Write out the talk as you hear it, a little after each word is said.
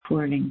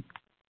recording.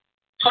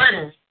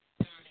 Fun.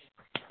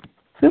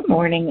 Good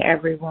morning,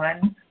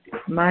 everyone.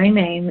 My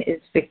name is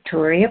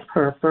Victoria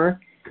Perper,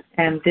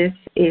 and this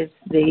is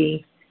the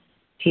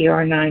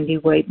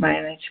TR90 Weight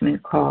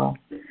Management Call.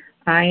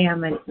 I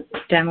am a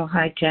dental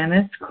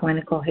hygienist,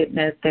 clinical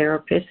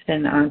hypnotherapist,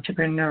 and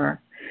entrepreneur.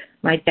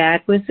 My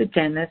dad was a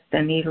dentist,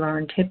 and he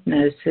learned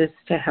hypnosis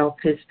to help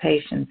his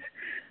patients.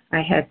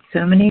 I had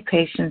so many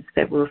patients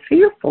that were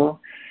fearful,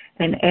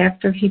 and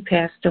after he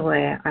passed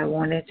away, I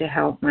wanted to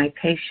help my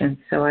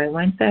patients, so I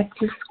went back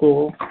to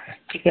school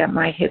to get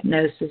my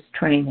hypnosis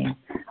training.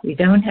 We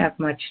don't have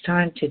much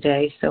time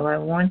today, so I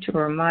want to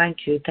remind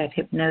you that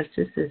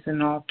hypnosis is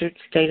an altered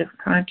state of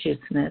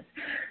consciousness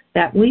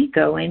that we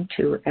go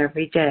into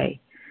every day.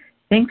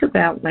 Think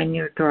about when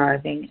you're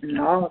driving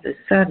and all of a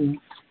sudden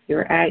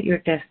you're at your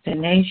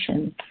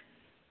destination,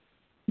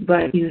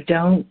 but you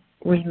don't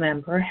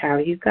remember how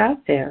you got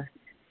there.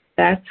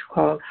 That's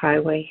called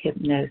highway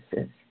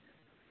hypnosis.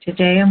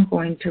 Today I'm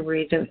going to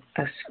read a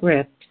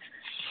script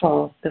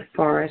called The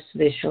Forest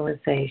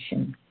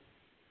Visualization.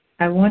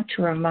 I want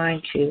to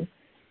remind you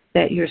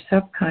that your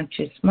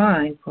subconscious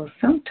mind will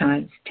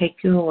sometimes take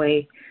you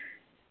away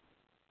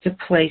to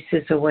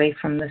places away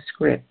from the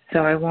script. So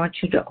I want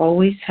you to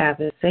always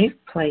have a safe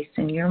place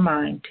in your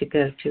mind to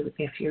go to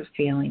if you're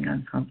feeling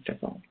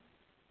uncomfortable.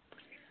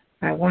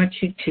 I want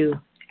you to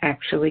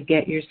actually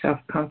get yourself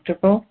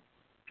comfortable.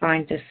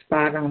 Find a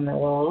spot on the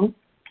road.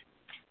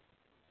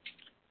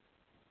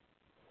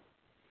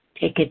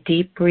 Take a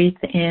deep breath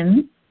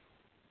in.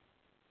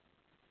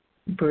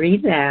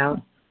 Breathe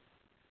out.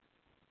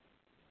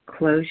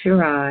 Close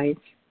your eyes.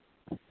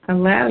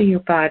 Allow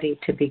your body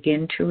to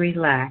begin to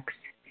relax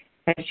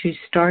as you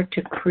start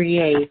to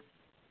create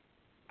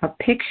a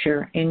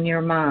picture in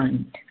your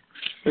mind.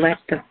 Let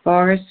the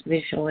forest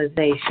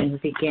visualization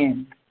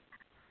begin.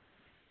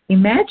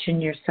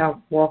 Imagine yourself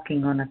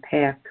walking on a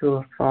path through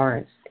a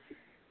forest.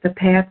 The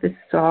path is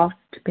soft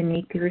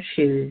beneath your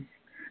shoes,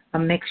 a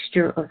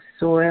mixture of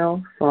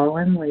soil,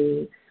 fallen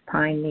leaves,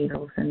 pine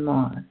needles, and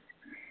moss.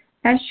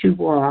 As you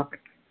walk,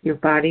 your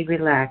body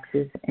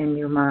relaxes and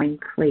your mind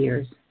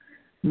clears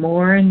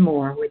more and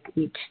more with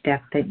each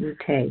step that you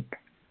take.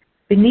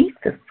 Beneath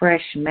the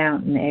fresh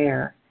mountain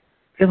air,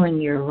 filling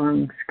your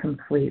lungs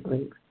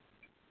completely.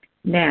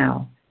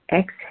 Now,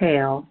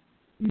 exhale,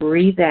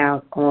 breathe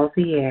out all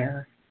the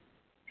air,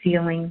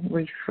 feeling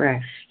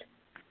refreshed.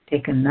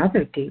 Take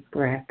another deep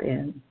breath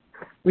in,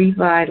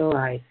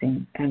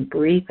 revitalizing, and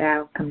breathe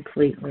out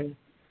completely,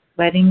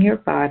 letting your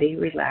body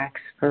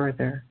relax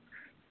further.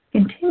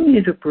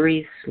 Continue to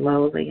breathe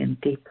slowly and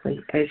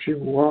deeply as you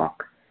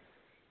walk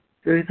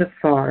through the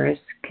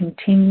forest.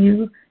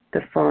 Continue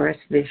the forest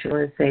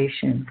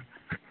visualization.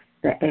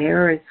 The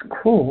air is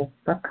cool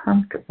but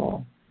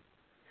comfortable.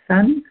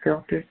 Sun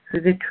filters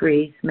through the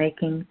trees,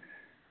 making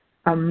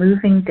a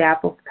moving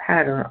dappled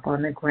pattern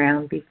on the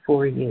ground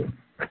before you.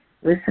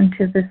 Listen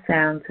to the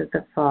sounds of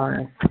the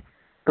forest,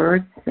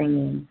 birds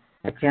singing,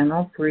 a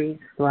gentle breeze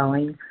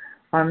blowing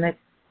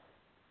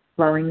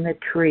the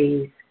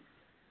trees,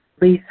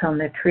 leaves on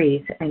the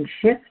trees, and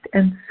shift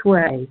and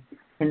sway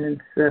in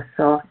the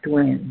soft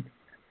wind.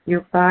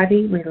 Your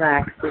body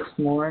relaxes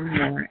more and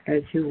more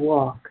as you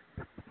walk.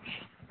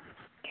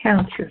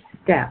 Count your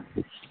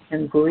steps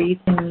and breathe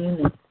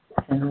in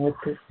unison with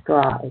the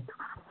stride.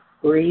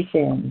 Breathe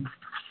in.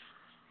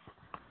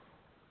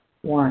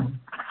 1,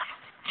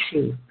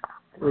 2,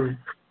 3,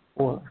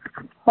 4.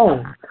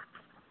 Hold.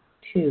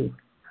 2,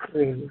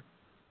 3.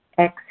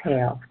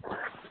 Exhale.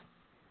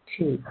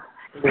 2,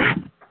 3,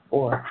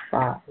 4,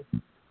 5.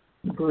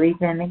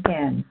 Breathe in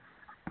again.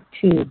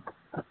 2,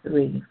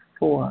 3,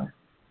 4.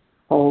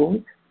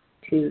 Hold.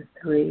 2,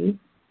 3.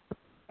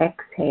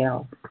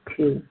 Exhale.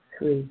 2,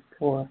 3,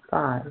 4,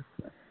 5.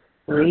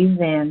 Breathe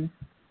in.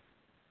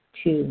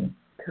 2,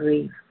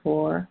 3,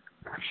 4.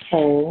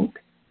 Hold.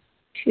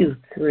 2,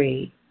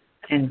 3.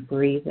 And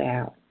breathe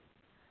out.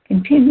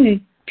 Continue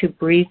to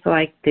breathe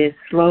like this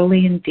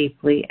slowly and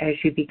deeply as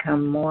you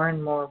become more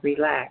and more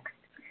relaxed.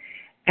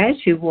 As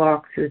you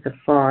walk through the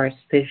forest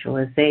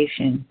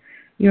visualization,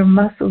 your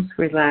muscles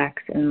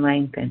relax and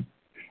lengthen,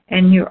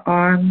 and your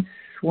arms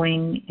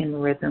swing in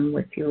rhythm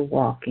with your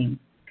walking.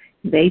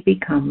 They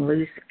become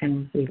loose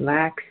and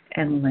relaxed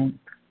and limp.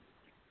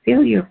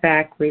 Feel your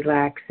back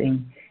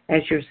relaxing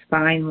as your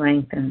spine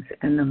lengthens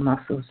and the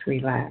muscles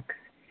relax.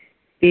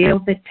 Feel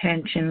the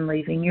tension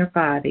leaving your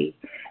body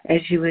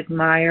as you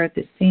admire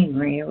the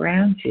scenery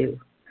around you.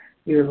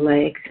 Your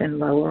legs and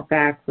lower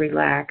back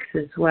relax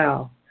as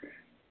well,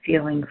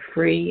 feeling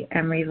free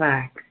and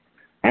relaxed.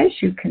 As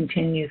you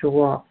continue to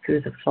walk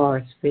through the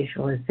forest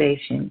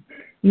visualization,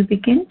 you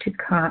begin to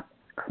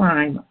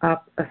climb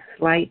up a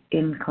slight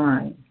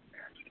incline.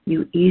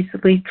 You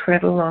easily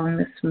tread along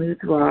the smooth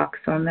rocks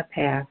on the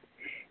path,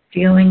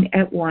 feeling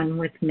at one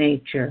with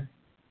nature.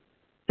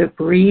 The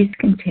breeze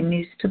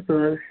continues to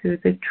blow through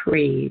the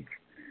trees,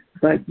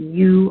 but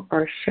you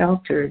are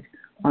sheltered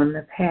on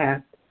the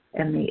path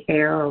and the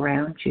air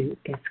around you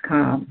is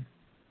calm.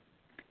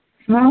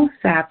 Small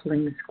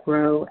saplings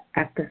grow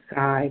at the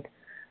side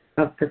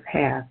of the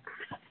path.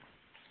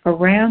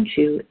 Around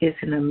you is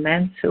an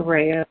immense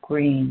array of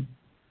green.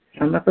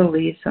 Some of the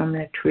leaves on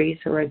the trees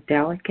are a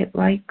delicate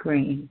light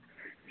green.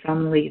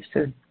 Some leaves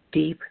are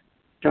deep,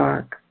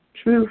 dark,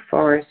 true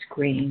forest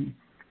green.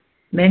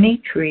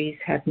 Many trees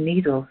have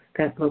needles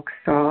that look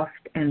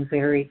soft and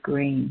very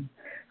green.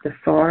 The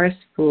forest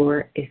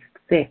floor is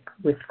thick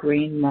with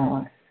green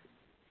moss.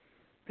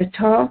 The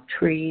tall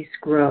trees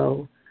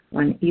grow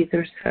on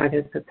either side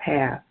of the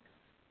path.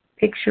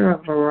 Picture a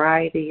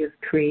variety of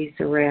trees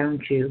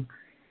around you.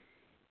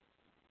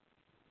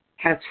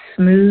 Have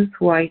smooth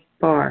white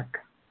bark.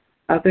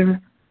 Others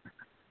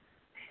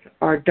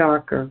are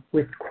darker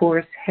with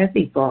coarse,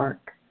 heavy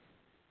bark,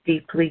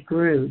 deeply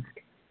grooved.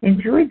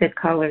 Enjoy the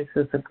colors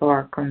of the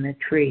bark on the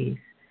trees: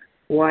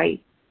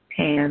 white,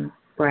 tan,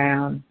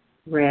 brown,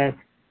 red,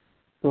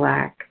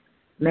 black,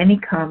 many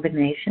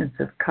combinations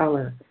of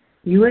color.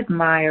 You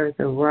admire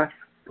the rough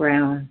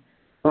brown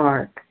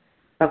bark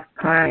of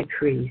pine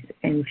trees.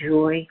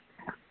 Enjoy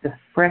the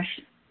fresh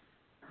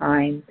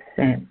pine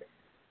scent.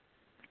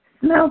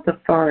 Smell the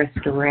forest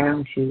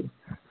around you.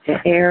 The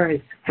air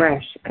is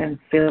fresh and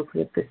filled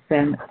with the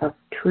scent of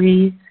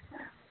trees,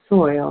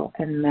 soil,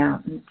 and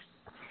mountain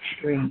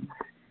streams.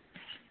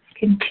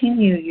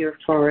 Continue your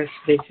forest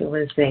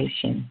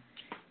visualization.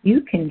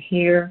 You can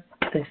hear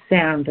the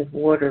sound of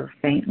water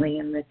faintly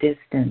in the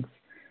distance,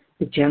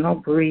 the gentle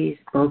breeze,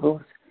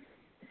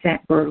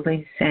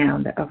 burbling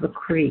sound of a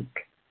creek.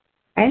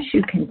 As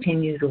you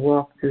continue to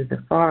walk through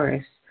the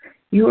forest,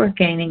 you are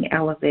gaining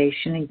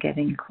elevation and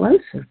getting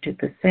closer to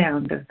the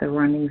sound of the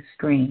running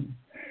stream.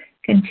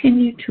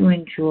 Continue to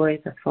enjoy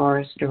the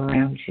forest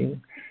around you.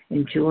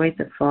 Enjoy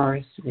the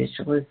forest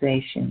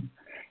visualization.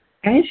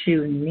 As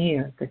you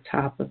near the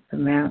top of the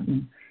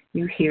mountain,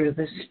 you hear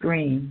the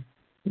stream.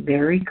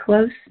 Very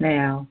close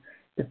now,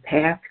 the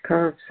path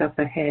curves up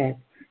ahead.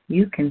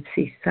 You can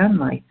see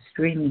sunlight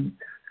streaming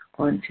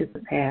onto the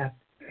path.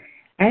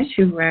 As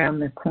you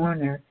round the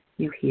corner,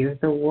 you hear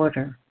the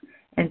water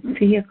and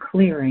see a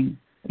clearing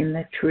in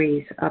the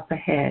trees up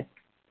ahead.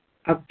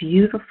 A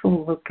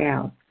beautiful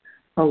lookout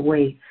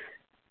awaits.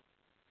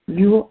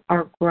 You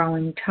are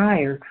growing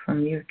tired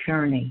from your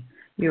journey.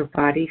 Your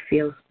body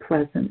feels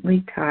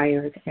pleasantly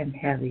tired and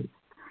heavy.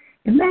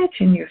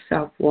 Imagine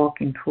yourself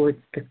walking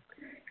towards the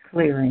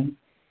clearing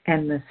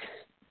and the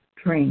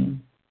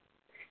stream.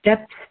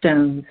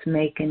 Stepstones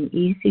make an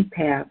easy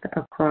path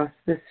across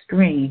the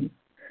stream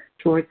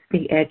towards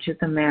the edge of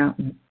the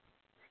mountain.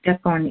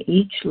 Step on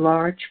each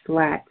large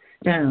flat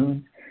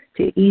stone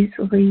to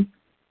easily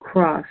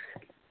cross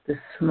the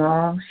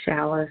small,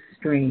 shallow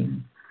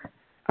stream.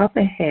 Up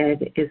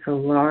ahead is a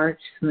large,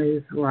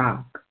 smooth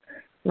rock,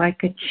 like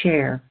a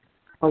chair,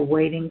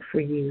 awaiting for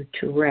you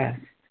to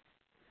rest.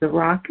 The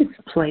rock is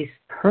placed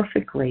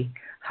perfectly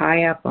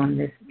high up on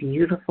this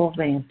beautiful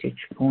vantage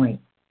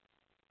point.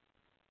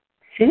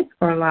 Sit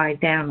or lie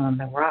down on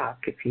the rock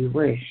if you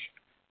wish.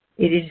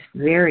 It is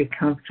very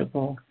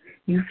comfortable.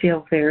 You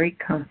feel very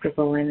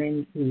comfortable and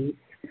in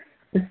ease.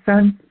 The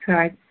sun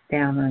shines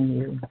down on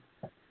you.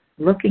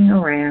 Looking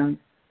around,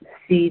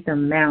 see the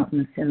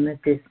mountains in the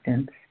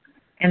distance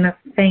and a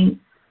faint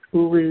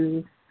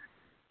blue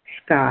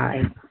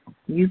sky.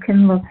 You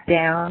can look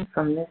down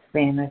from this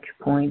vantage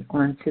point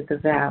onto the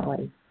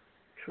valley,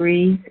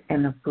 trees,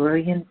 and a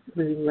brilliant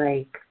blue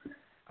lake.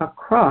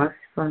 Across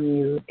from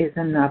you is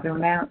another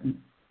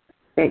mountain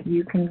that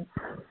you can.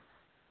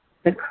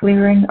 The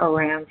clearing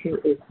around you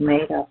is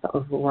made up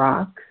of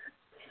rocks,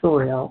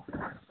 soil,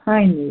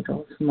 pine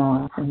needles,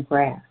 moss, and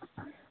grass.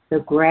 The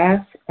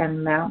grass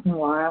and mountain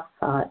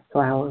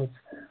wildflowers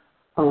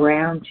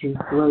around you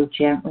blow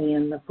gently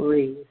in the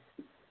breeze.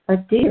 A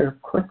deer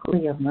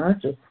quickly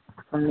emerges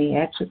from the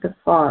edge of the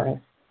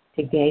forest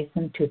to gaze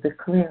into the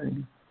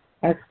clearing.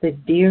 As the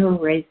deer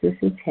raises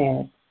his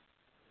head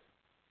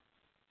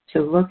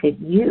to look at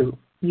you,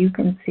 you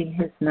can see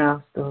his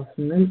nostrils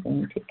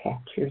moving to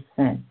catch your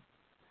scent.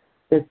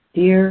 The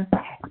deer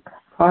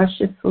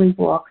cautiously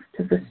walks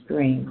to the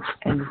stream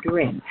and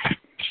drinks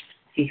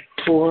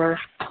before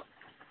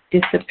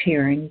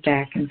disappearing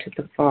back into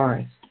the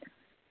forest.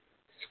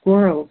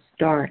 Squirrels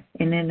dart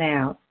in and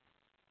out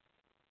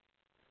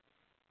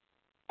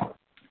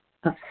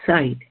of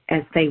sight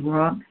as they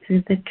romp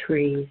through the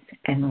trees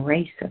and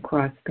race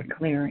across the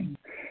clearing.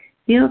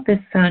 Feel the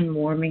sun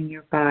warming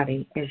your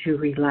body as you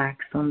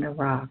relax on the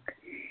rock.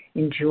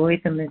 Enjoy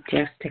the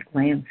majestic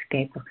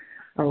landscape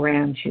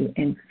around you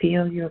and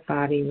feel your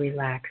body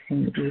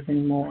relaxing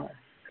even more.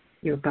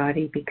 Your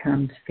body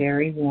becomes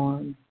very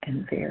warm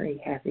and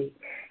very heavy.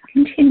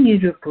 Continue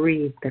to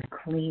breathe the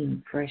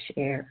clean, fresh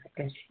air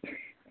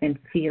and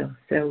feel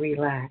so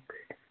relaxed,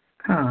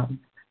 calm,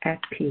 at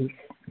peace,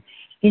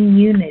 in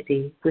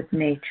unity with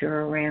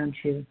nature around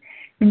you.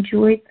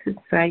 Enjoy the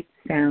sights,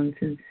 sounds,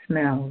 and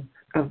smells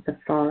of the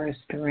forest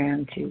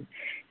around you.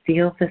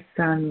 Feel the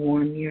sun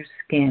warm your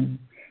skin.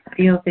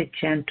 Feel the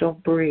gentle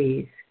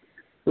breeze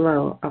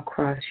blow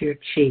across your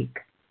cheek.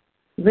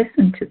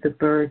 Listen to the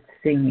birds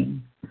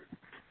singing.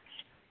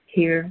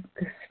 Hear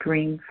the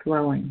stream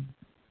flowing.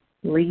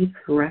 Leaves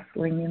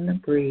rustling in the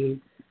breeze.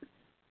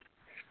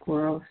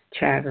 squirrels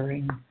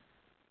chattering.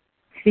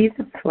 See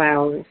the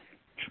flowers,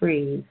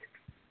 trees,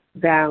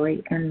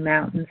 valley, and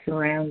mountains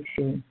around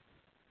you.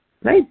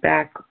 Lay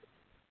back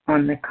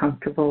on the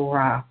comfortable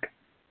rock,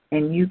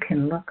 and you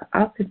can look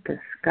up at the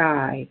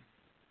sky.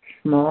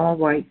 Small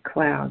white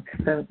clouds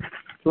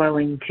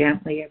flowing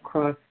gently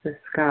across the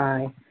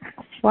sky.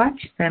 Watch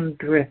them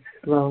drift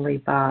slowly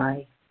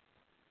by.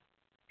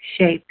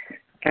 Shapes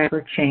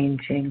ever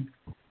changing.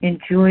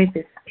 Enjoy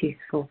this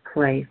peaceful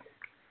place.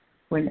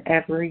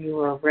 Whenever you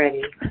are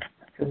ready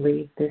to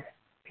leave this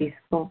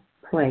peaceful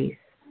place,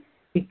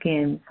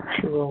 begin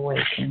to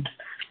awaken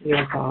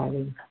your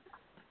body.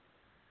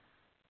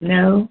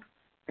 Know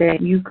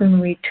that you can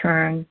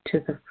return to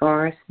the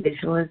forest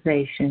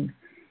visualization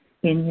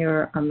in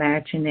your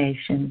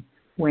imagination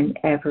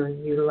whenever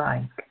you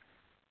like.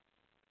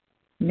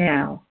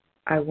 Now,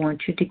 I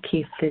want you to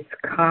keep this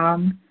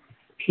calm,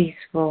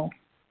 peaceful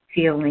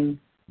feeling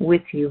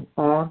with you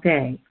all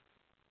day.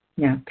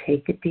 Now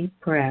take a deep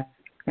breath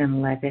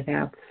and let it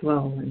out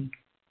slowly.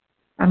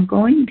 I'm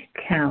going to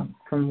count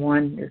from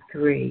 1 to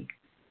 3.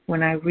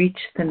 When I reach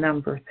the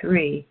number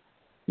 3,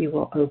 you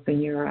will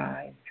open your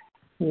eyes.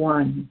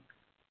 1.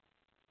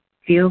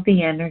 Feel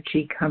the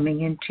energy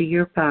coming into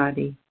your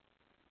body.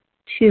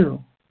 2.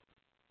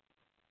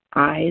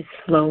 Eyes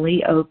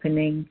slowly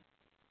opening.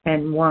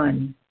 And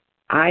 1.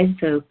 Eyes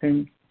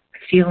open,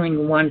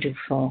 feeling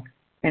wonderful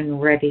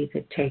and ready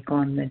to take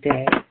on the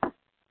day.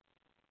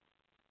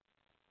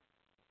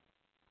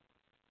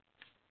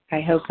 I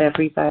hope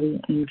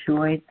everybody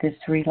enjoyed this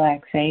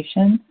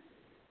relaxation.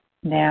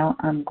 Now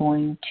I'm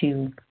going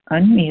to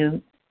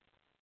unmute.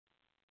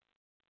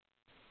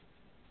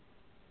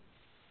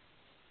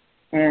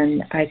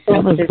 And I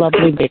think that was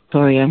lovely,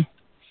 Victoria.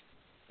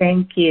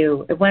 Thank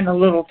you. It went a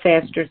little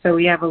faster, so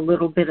we have a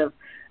little bit of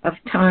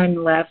time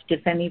left.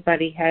 If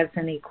anybody has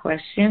any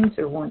questions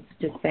or wants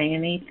to say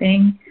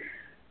anything,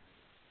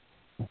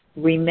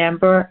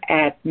 remember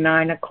at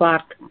 9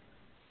 o'clock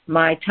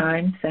my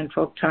time,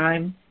 Central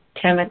Time,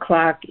 10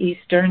 o'clock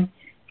Eastern,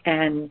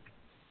 and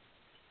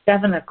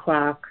 7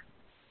 o'clock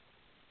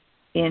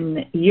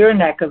in your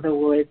neck of the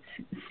woods,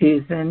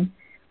 Susan,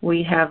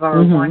 we have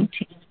our One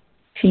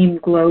Team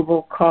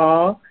Global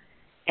call.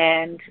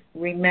 And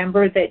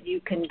remember that you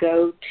can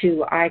go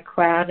to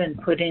iCloud and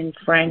put in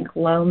Frank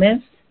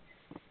Lomas,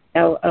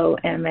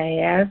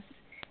 Lomas,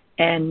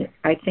 and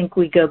I think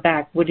we go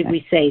back, what did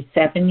we say,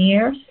 7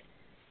 years?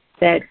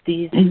 That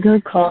these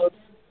calls...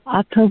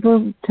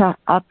 October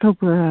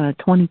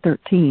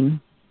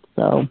 2013,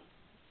 so.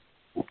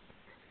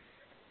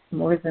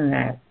 More than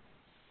that.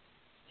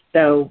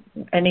 So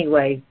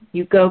anyway,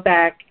 you go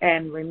back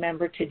and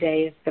remember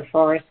today is the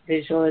forest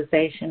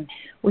visualization.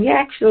 We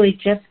actually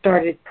just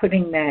started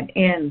putting that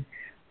in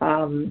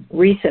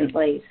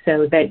recently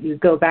so that you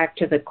go back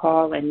to the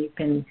call and you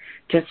can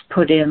just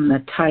put in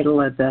the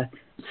title of the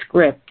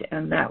script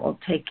and that will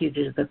take you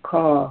to the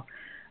call.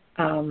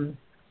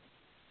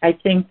 I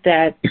think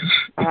that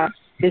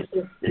this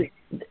is,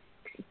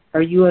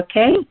 are you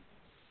okay?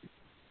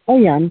 Oh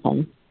yeah, I'm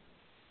fine.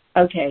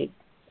 Okay.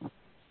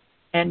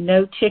 And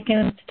no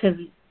chickens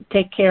to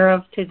take care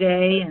of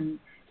today, and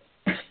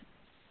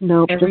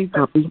no,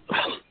 everybody.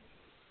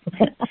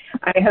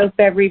 I hope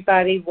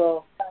everybody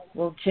will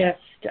just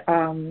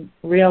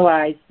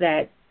realize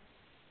that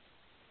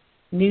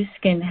Nu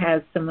Skin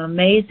has some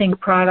amazing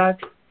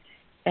products,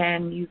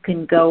 and you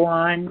can go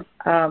on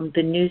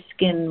the Nu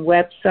Skin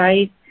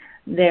website.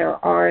 There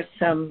are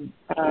some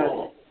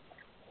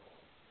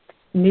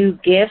new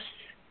gifts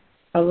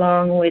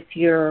along with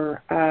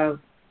your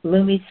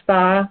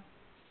LumiSpa.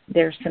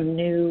 There's some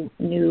new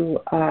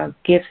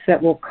gifts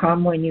that will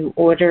come when you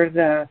order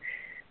the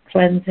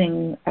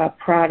cleansing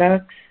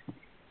products.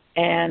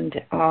 And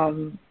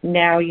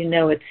now you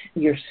know it's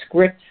your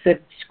script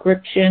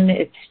subscription.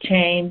 It's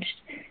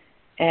changed.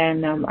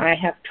 And I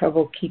have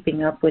trouble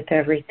keeping up with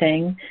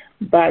everything.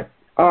 But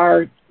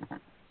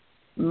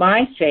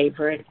my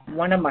favorite,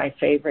 one of my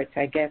favorites,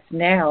 I guess,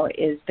 now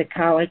is the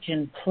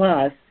Collagen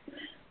Plus,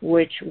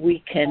 which we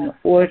can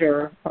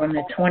order on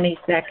the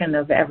 22nd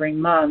of every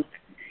month,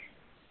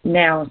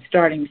 now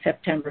starting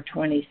September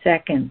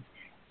 22nd.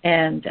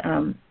 And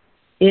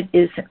it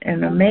is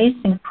an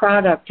amazing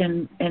product.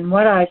 And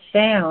what I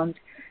found,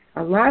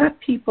 a lot of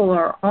people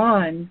are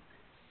on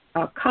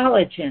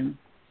collagen.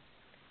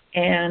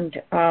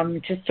 And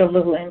just a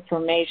little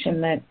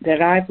information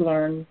that I've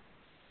learned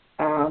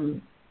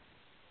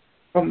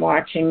from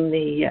watching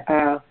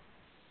the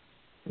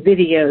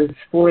videos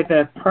for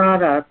the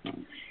product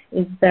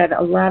is that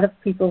a lot of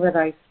people that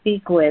I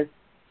speak with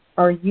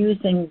are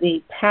using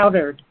the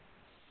powdered,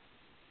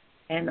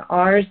 and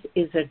ours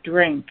is a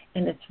drink,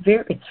 and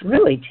it's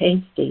really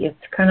tasty. It's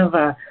kind of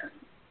a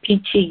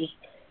peachy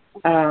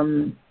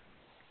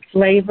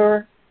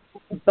flavor,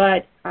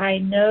 but I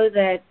know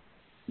that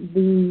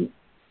the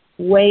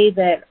way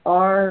that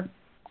our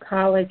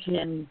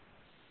collagen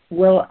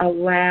will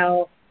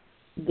allow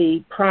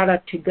the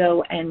product to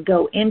go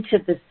into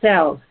the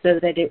cells so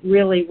that it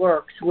really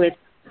works with,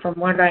 from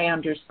what I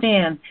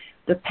understand,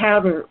 the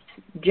powder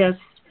just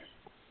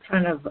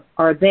kind of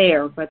are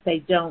there, but they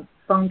don't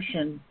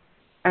function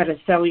at a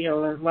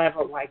cellular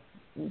level like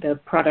the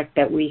product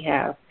that we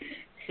have.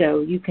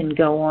 So you can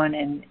go on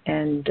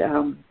and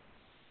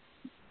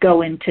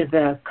go into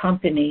the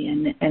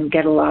company and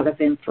get a lot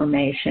of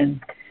information,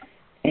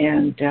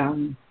 and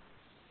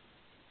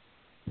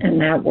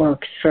that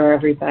works for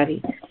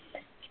everybody.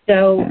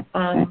 So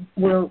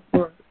we're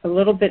a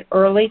little bit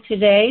early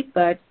today,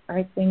 but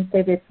I think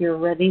that if you're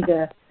ready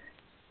to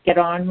get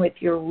on with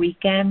your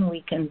weekend,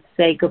 we can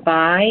say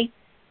goodbye.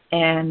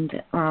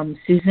 And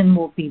Susan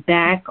will be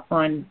back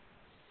on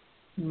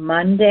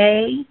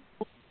Monday.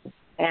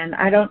 And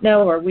I don't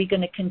know, are we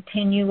going to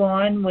continue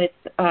on with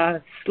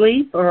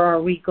sleep, or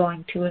are we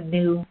going to a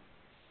new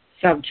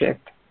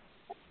subject?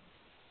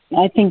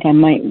 I think I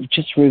might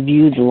just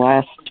review the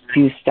last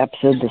few steps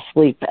of the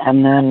sleep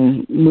and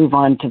then move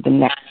on to the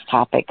next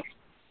topic.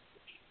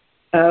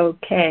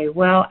 Okay.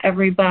 Well,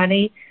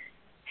 everybody,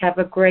 have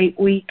a great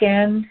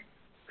weekend.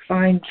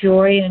 Find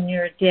joy in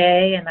your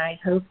day, and I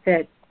hope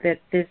that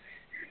this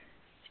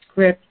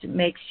script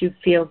makes you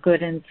feel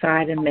good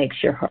inside and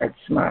makes your heart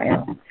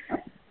smile.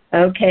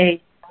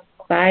 Okay.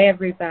 Bye,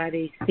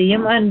 everybody. See you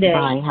Monday.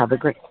 Bye. Have a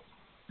great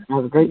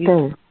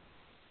day.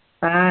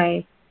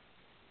 Bye.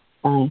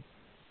 Bye.